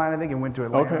North Carolina, I think, and went to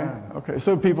Atlanta. Okay.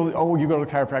 So people, oh, you go to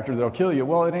a chiropractor, they'll kill you.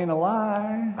 Well, it ain't a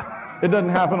lie. It doesn't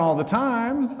happen all the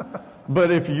time.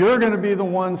 But if you're going to be the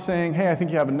one saying, hey, I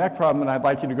think you have a neck problem and I'd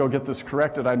like you to go get this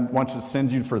corrected, I want you to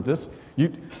send you for this,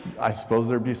 I suppose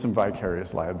there'd be some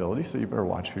vicarious liability, so you better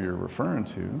watch who you're referring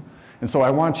to. And so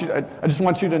I just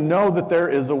want you to know that there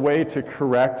is a way to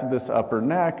correct this upper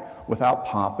neck without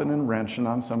popping and wrenching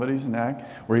on somebody's neck,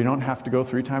 where you don't have to go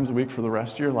 3 times a week for the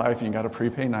rest of your life and you got to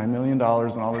prepay $9 million and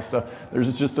all this stuff.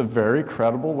 There's just a very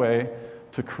credible way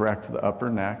to correct the upper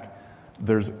neck.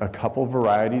 There's a couple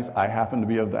varieties. I happen to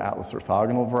be of the atlas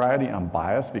orthogonal variety. I'm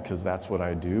biased because that's what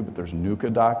I do, but there's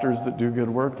NUCA doctors that do good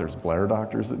work. There's Blair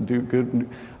doctors that do good.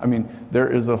 I mean,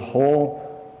 there is a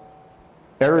whole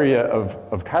area of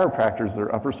chiropractors. There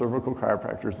are upper cervical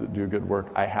chiropractors that do good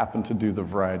work. I happen to do the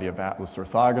variety of atlas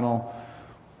orthogonal.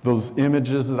 Those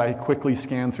images that I quickly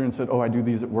scanned through and said, oh, I do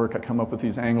these at work, I come up with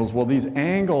these angles. Well, these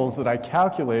angles that I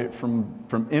calculate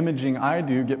from imaging I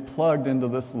do get plugged into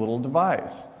this little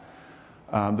device.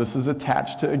 This is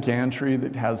attached to a gantry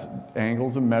that has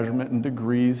angles of measurement in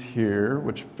degrees here,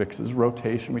 which fixes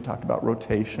rotation. We talked about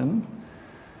rotation.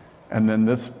 And then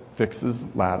this fixes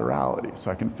laterality.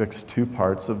 So I can fix 2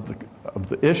 parts of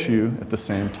the issue at the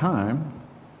same time.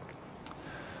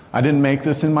 I didn't make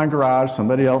this in my garage.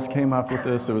 Somebody else came up with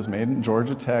this. It was made in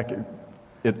Georgia Tech.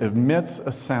 It emits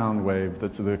a sound wave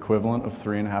that's the equivalent of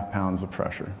 3.5 pounds of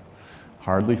pressure.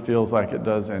 Hardly feels like it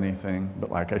does anything,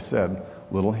 but like I said,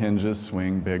 little hinges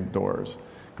swing big doors.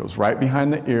 Goes right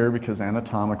behind the ear because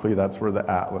anatomically that's where the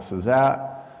atlas is at.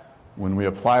 When we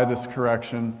apply this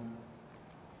correction,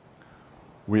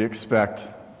 we expect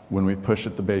when we push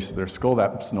at the base of their skull,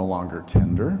 that's no longer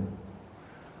tender.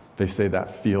 They say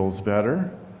that feels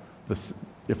better.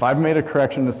 If I've made a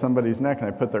correction to somebody's neck and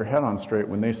I put their head on straight,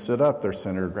 when they sit up, their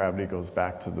center of gravity goes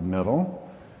back to the middle.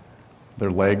 Their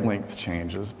leg length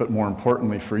changes, but more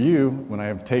importantly for you, when I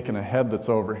have taken a head that's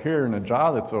over here and a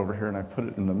jaw that's over here and I put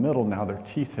it in the middle, now their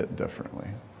teeth hit differently.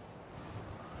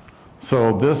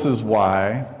 So this is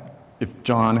why, if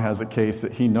John has a case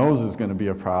that he knows is going to be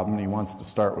a problem and he wants to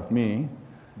start with me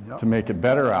to make a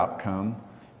better outcome,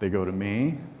 they go to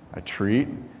me, I treat,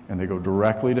 and they go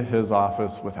directly to his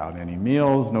office without any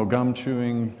meals, no gum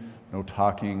chewing, no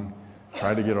talking.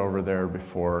 Try to get over there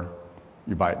before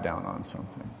you bite down on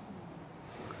something.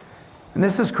 And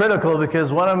this is critical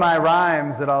because one of my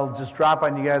rhymes that I'll just drop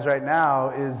on you guys right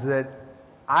now is that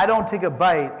I don't take a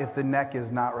bite if the neck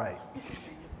is not right.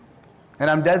 And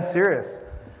I'm dead serious.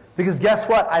 Because guess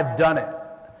what? I've done it.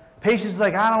 Patients are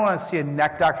like, I don't want to see a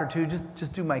neck doctor too,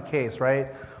 just do my case, right?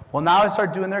 Well, now I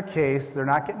start doing their case, they're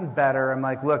not getting better. I'm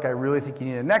like, look, I really think you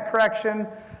need a neck correction.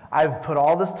 I've put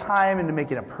all this time into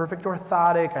making a perfect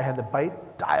orthotic. I had the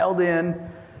bite dialed in.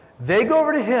 They go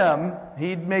over to him,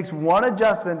 he makes one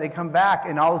adjustment, they come back,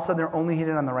 and all of a sudden they're only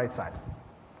hitting on the right side.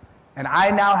 And I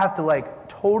now have to like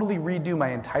totally redo my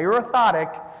entire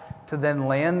orthotic to then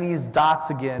land these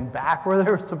dots again back where they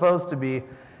were supposed to be.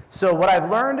 So what I've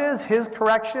learned is his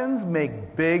corrections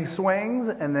make big swings,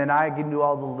 and then I can do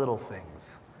all the little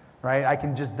things, right? I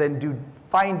can just then do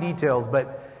fine details,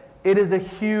 but it is a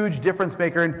huge difference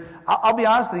maker. And I'll be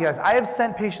honest with you guys, I have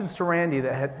sent patients to Randy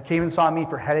that came and saw me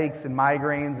for headaches and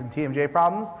migraines and TMJ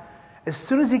problems. As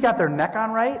soon as he got their neck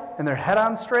on right and their head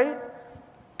on straight,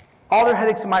 all their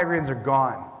headaches and migraines are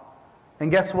gone. And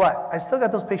guess what? I still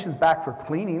got those patients back for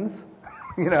cleanings,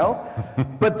 you know?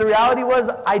 But the reality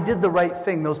was I did the right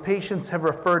thing. Those patients have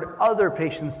referred other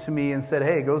patients to me and said,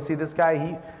 hey, go see this guy.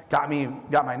 He got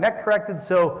my neck corrected.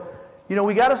 So, you know,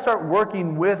 we got to start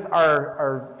working with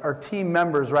our team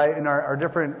members, right, and our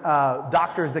different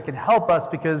doctors that can help us,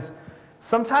 because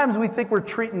sometimes we think we're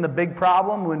treating the big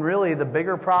problem when really the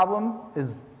bigger problem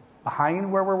is behind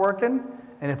where we're working.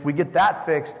 And if we get that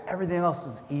fixed, everything else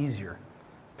is easier.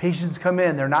 Patients come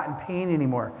in, they're not in pain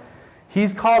anymore.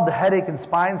 He's called the Headache and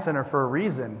Spine Center for a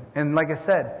reason. And like I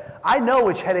said, I know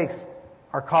which headaches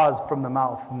are caused from the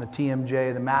mouth, from the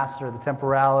TMJ, the masseter, the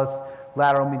temporalis,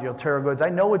 lateral medial pterygoids. I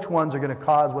know which ones are going to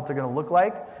cause what they're going to look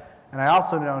like. And I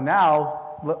also know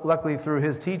now, luckily through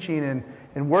his teaching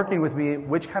and working with me,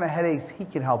 which kind of headaches he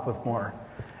can help with more.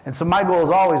 And so my goal is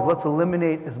always, let's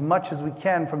eliminate as much as we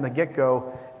can from the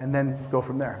get-go and then go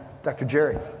from there. Dr.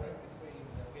 Jerry.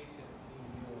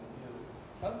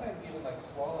 Sometimes even like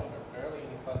swallowing or barely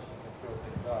any function can throw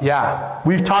things off. Yeah,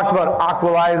 we've talked about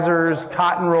aqualizers,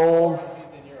 cotton rolls.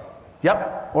 He's in your office.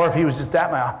 Yep, or if he was just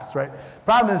at my office, right?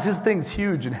 Problem is his thing's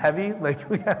huge and heavy, like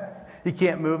he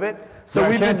can't move it. So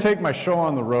I can't take my show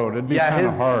on the road. It'd be kind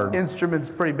of hard. His instrument's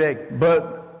pretty big.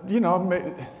 But, you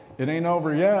know, it ain't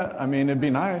over yet. I mean, it'd be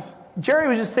nice. Jerry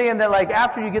was just saying that, like,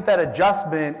 after you get that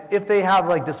adjustment, if they have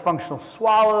like dysfunctional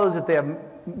swallows, if they have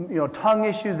tongue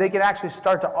issues, they can actually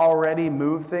start to already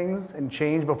move things and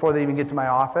change before they even get to my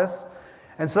office.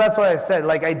 And so that's what I said.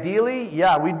 Like, ideally,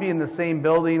 yeah, we'd be in the same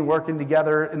building, working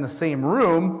together in the same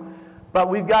room. But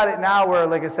we've got it now where,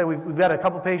 like I said, we've got a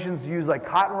couple patients use like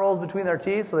cotton rolls between their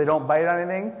teeth so they don't bite on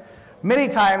anything. Many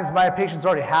times my patients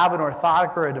already have an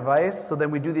orthotic or a device, so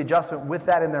then we do the adjustment with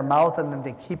that in their mouth and then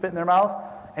they keep it in their mouth.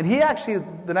 And he actually,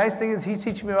 the nice thing is he's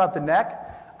teaching me about the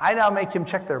neck. I now make him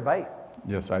check their bite.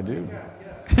 Yes, I do.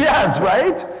 Yes,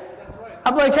 right? That's right.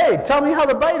 I'm like, hey, tell me how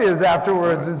the bite is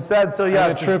afterwards instead. So yeah,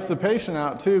 and it trips the patient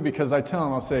out too, because I tell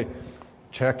them, I'll say,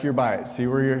 check your bite, see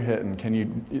where you're hitting. Can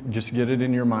you just get it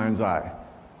in your mind's eye?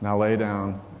 Now lay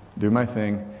down, do my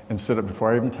thing, and sit up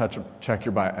before I even touch it. Check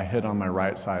your bite. I hit on my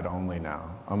right side only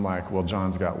now. I'm like, well,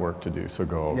 John's got work to do, so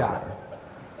go over there.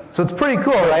 So it's pretty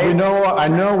cool, right? I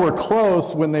know we're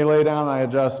close when they lay down. I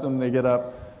adjust them, they get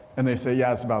up. And they say,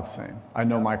 yeah, it's about the same. I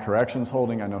know my correction's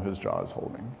holding. I know his jaw is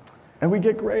holding. And we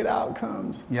get great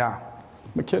outcomes. Yeah.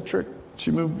 McKittrick,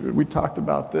 we talked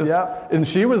about this. Yeah. And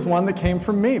she was one that came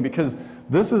from me because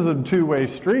this is a two-way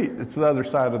street. It's the other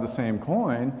side of the same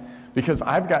coin because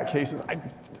I've got cases,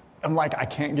 I'm like, I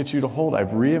can't get you to hold.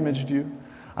 I've re-imaged you.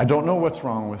 I don't know what's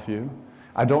wrong with you.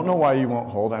 I don't know why you won't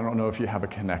hold. I don't know if you have a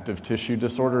connective tissue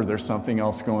disorder. There's something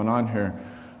else going on here.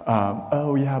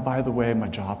 Oh yeah, by the way, my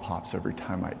jaw pops every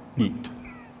time I eat.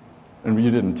 And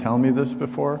you didn't tell me this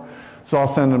before? So I'll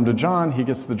send him to John, he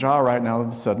gets the jaw right, now all of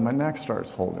a sudden my neck starts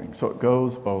holding. So it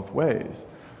goes both ways.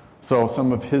 So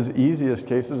some of his easiest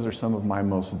cases are some of my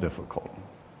most difficult.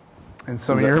 And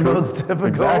some of your most difficult?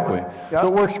 Exactly. Yep. So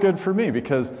it works good for me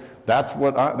because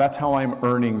that's how I'm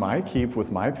earning my keep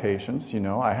with my patients. You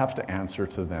know, I have to answer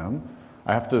to them.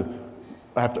 I have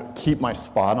to keep my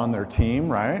spot on their team,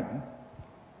 right?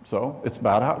 So it's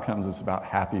about outcomes, it's about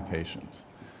happy patients.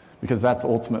 Because that's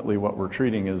ultimately what we're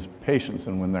treating is patients,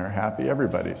 and when they're happy,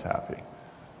 everybody's happy.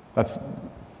 That's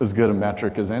as good a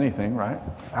metric as anything, right?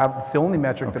 It's the only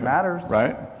metric that matters.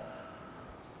 Right?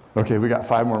 Okay, we got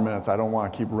 5 more minutes. I don't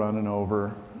want to keep running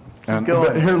over. Keep going.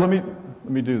 But here, let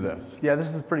me do this. Yeah,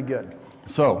 this is pretty good.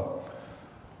 So,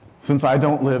 since I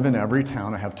don't live in every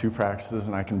town, I have 2 practices,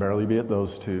 and I can barely be at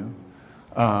those 2.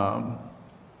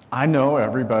 I know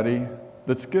everybody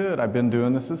that's good. I've been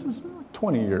doing this is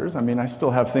 20 years. I mean, I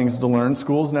still have things to learn.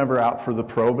 School's never out for the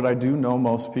pro, but I do know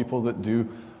most people that do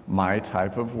my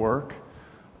type of work.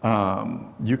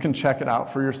 You can check it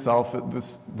out for yourself at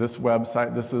this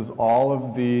website. This is all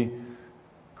of the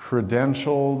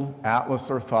credentialed Atlas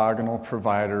orthogonal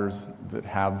providers that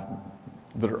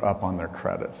are up on their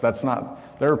credits.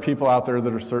 There are people out there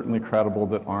that are certainly credible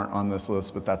that aren't on this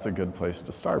list, but that's a good place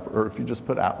to start. Or if you just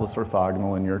put Atlas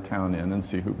orthogonal in your town in and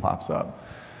see who pops up.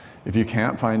 If you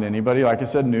can't find anybody, like I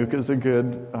said, Nuke is a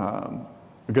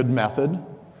good method,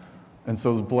 and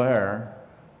so is Blair.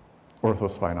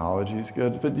 Orthospinology is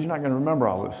good, but you're not going to remember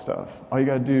all this stuff. All you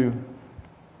got to do,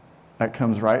 that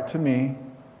comes right to me,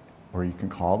 or you can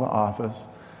call the office.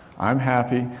 I'm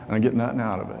happy, and I get nothing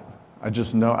out of it. I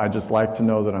just like to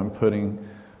know that I'm putting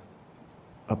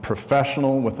a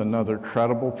professional with another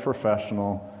credible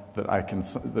professional that I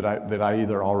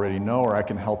either already know or I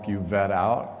can help you vet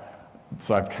out.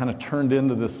 So I've kind of turned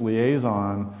into this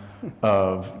liaison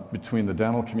between the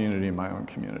dental community and my own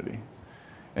community.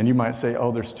 And you might say,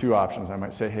 oh, there's 2 options. I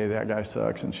might say, hey, that guy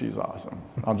sucks and she's awesome.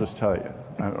 I'll just tell you.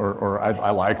 Or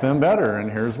I like them better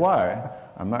and here's why.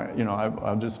 I'm not, I don't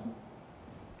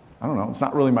know. It's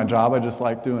not really my job. I just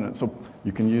like doing it. So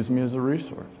you can use me as a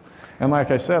resource. And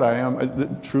like I said,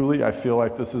 I feel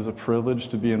like this is a privilege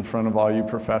to be in front of all you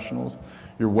professionals.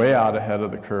 You're way out ahead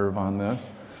of the curve on this.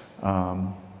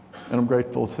 And I'm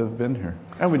grateful to have been here.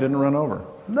 And we didn't run over.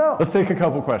 No. Let's take a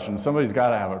couple questions. Somebody's got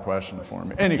to have a question for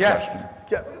me. Any question?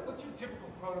 Yeah. What's your typical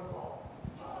protocol?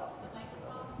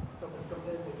 Someone comes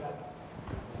in, they've got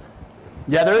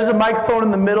Yeah, there is a microphone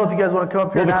in the middle if you guys want to come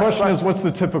up here. Well, and the ask question is, questions. what's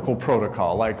the typical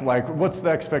protocol? Like what's the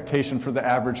expectation for the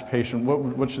average patient?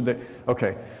 What should they?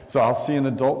 Okay, so I'll see an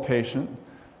adult patient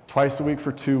twice a week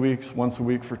for 2 weeks, once a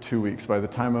week for 2 weeks. By the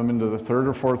time I'm into the third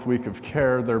or fourth week of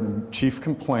care, their chief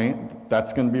complaint,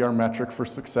 that's going to be our metric for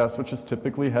success, which is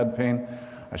typically head pain.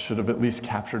 I should have at least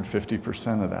captured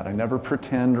 50% of that. I never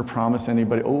pretend or promise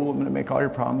anybody, oh, I'm going to make all your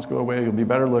problems go away, you'll be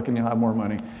better looking, you'll have more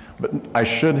money. But I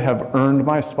should have earned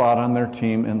my spot on their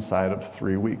team inside of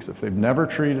 3 weeks. If they've never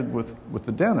treated with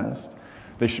the dentist,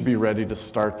 they should be ready to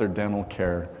start their dental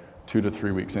care 2 to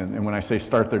 3 weeks in. And when I say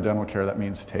start their dental care, that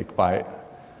means take bite,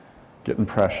 get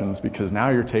impressions, because now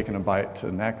you're taking a bite to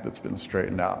a neck that's been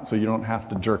straightened out. So you don't have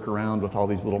to jerk around with all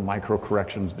these little micro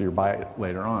corrections to your bite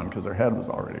later on because their head was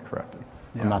already corrected.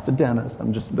 Yeah. I'm not the dentist,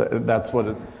 I'm just, that's what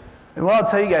it is. And what I'll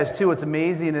tell you guys too, what's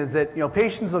amazing is that,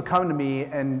 patients will come to me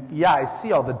and yeah, I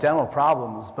see all the dental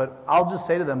problems, but I'll just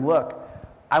say to them, look,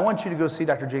 I want you to go see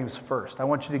Dr. James first. I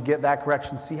want you to get that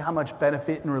correction, see how much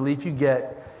benefit and relief you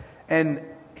get. And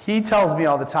he tells me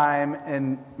all the time,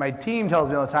 and my team tells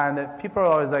me all the time, that people are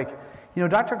always like,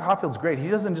 Dr. Caulfield's great. He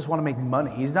doesn't just want to make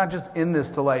money. He's not just in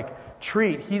this to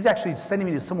treat. He's actually sending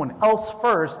me to someone else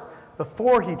first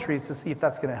before he treats to see if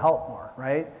that's going to help more,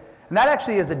 right? And that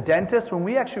actually, as a dentist, when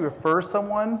we actually refer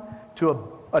someone to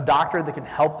a doctor that can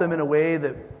help them in a way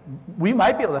that we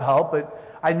might be able to help,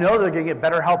 but I know they're going to get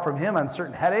better help from him on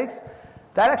certain headaches,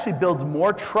 that actually builds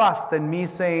more trust than me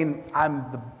saying, I'm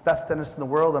the best dentist in the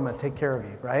world, I'm going to take care of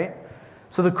you, right?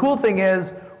 So the cool thing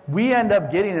is, we end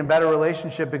up getting a better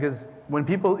relationship because when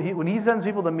he sends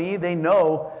people to me, they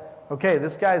know, okay,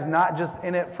 this guy's not just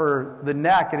in it for the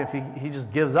neck, and if he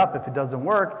just gives up if it doesn't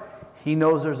work, he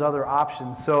knows there's other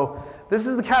options. So this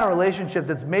is the kind of relationship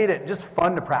that's made it just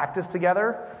fun to practice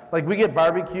together. Like we get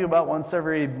barbecue about once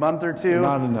every month or two.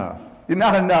 Not enough.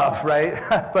 Not enough, right?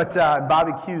 But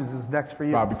Bobby Q's is next for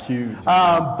you. Bobby Q's.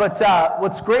 But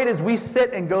what's great is we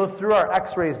sit and go through our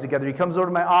x-rays together. He comes over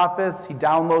to my office, he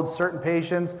downloads certain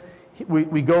patients,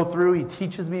 we go through, he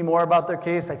teaches me more about their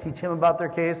case, I teach him about their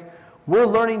case. We're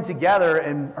learning together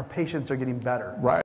and our patients are getting better. Right.